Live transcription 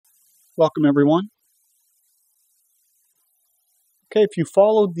Welcome everyone. Okay, if you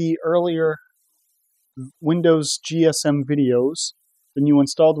followed the earlier Windows GSM videos, then you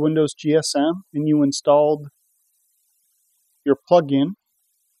installed Windows GSM and you installed your plugin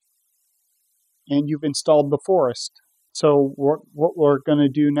and you've installed the Forest. So what we're going to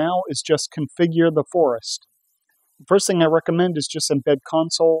do now is just configure the Forest. The first thing I recommend is just embed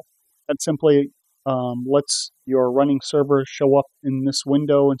console. That simply lets your running server show up in this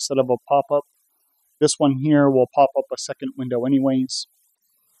window instead of a pop-up. This one here will pop up a second window anyways.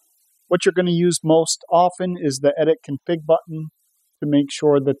 What you're going to use most often is the Edit Config button to make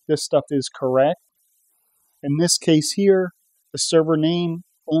sure that this stuff is correct. In this case here, the server name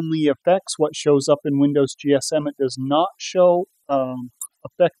only affects what shows up in Windows GSM. It does not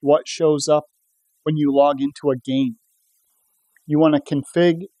affect what shows up when you log into a game. You want to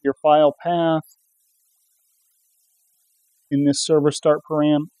config your file path in this server start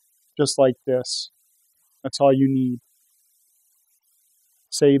param just like this. That's all you need.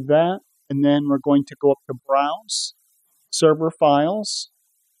 Save that, and then we're going to go up to Browse, Server Files.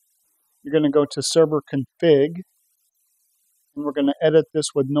 You're going to go to Server Config, and we're going to edit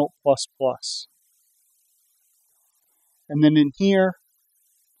this with Note++. And then in here,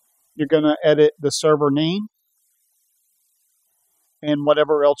 you're going to edit the server name and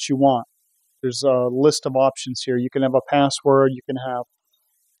whatever else you want. There's a list of options here. You can have a password, you can have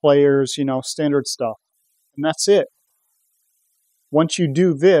players, standard stuff. And that's it. Once you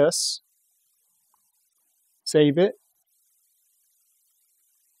do this, save it.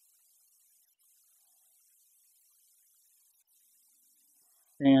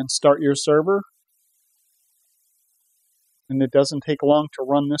 And start your server. And it doesn't take long to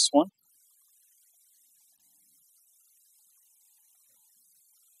run this one.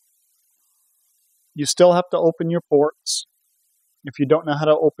 You still have to open your ports. If you don't know how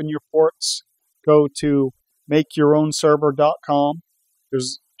to open your ports, go to makeyourownserver.com. There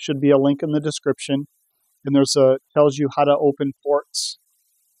should be a link in the description, and tells you how to open ports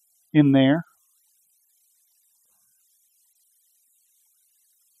in there.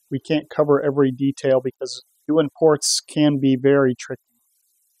 We can't cover every detail because doing ports can be very tricky.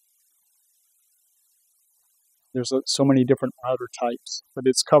 There's so many different router types, but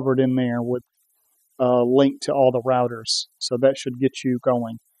it's covered in there with a link to all the routers, so that should get you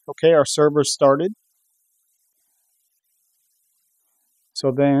going. Okay, our server's started.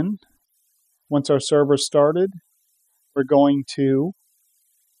 So then, once our server started, we're going to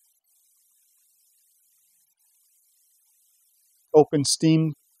open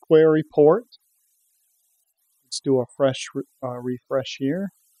Steam Query Port. Let's do a fresh refresh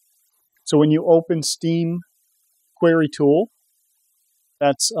here. So when you open Steam Query Tool,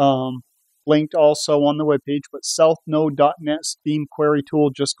 that's linked also on the webpage, but southnode.net Steam Query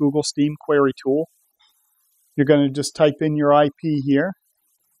Tool, just Google Steam Query Tool. You're going to just type in your IP here,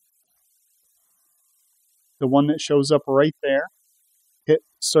 the one that shows up right there. Hit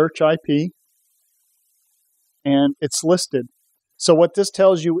search IP, and it's listed. So what this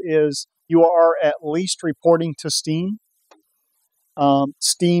tells you is you are at least reporting to Steam.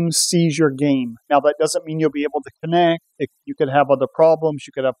 Steam sees your game. Now that doesn't mean you'll be able to connect. You could have other problems.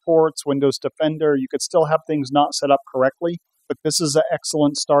 You could have ports, Windows Defender. You could still have things not set up correctly, but this is an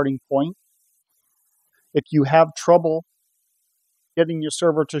excellent starting point. If you have trouble getting your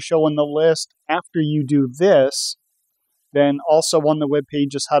server to show in the list after you do this, then also on the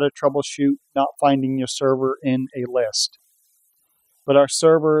webpage is how to troubleshoot not finding your server in a list. But our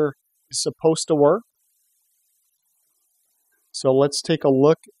server is supposed to work. So let's take a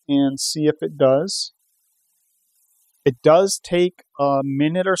look and see if it does. It does take a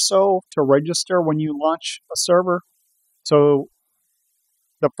minute or so to register when you launch a server. So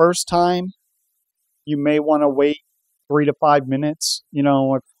the first time, you may want to wait 3 to 5 minutes.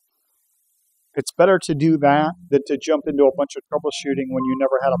 It's better to do that than to jump into a bunch of troubleshooting when you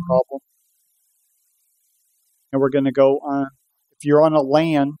never had a problem. And we're going to go on, if you're on a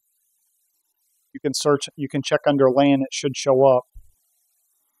LAN, you can check under LAN, it should show up.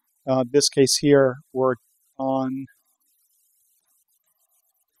 This case here, we're on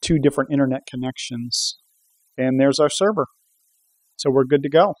 2 different internet connections. And there's our server. So we're good to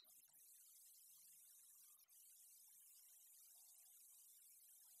go.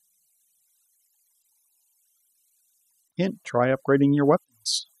 Hint, try upgrading your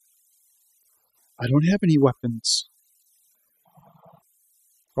weapons. I don't have any weapons.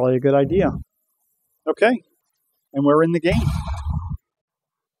 Probably a good idea. Okay, and we're in the game.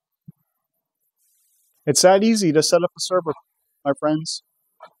 It's that easy to set up a server, my friends.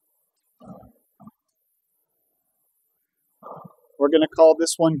 We're going to call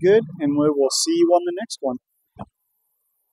this one good, and we will see you on the next one.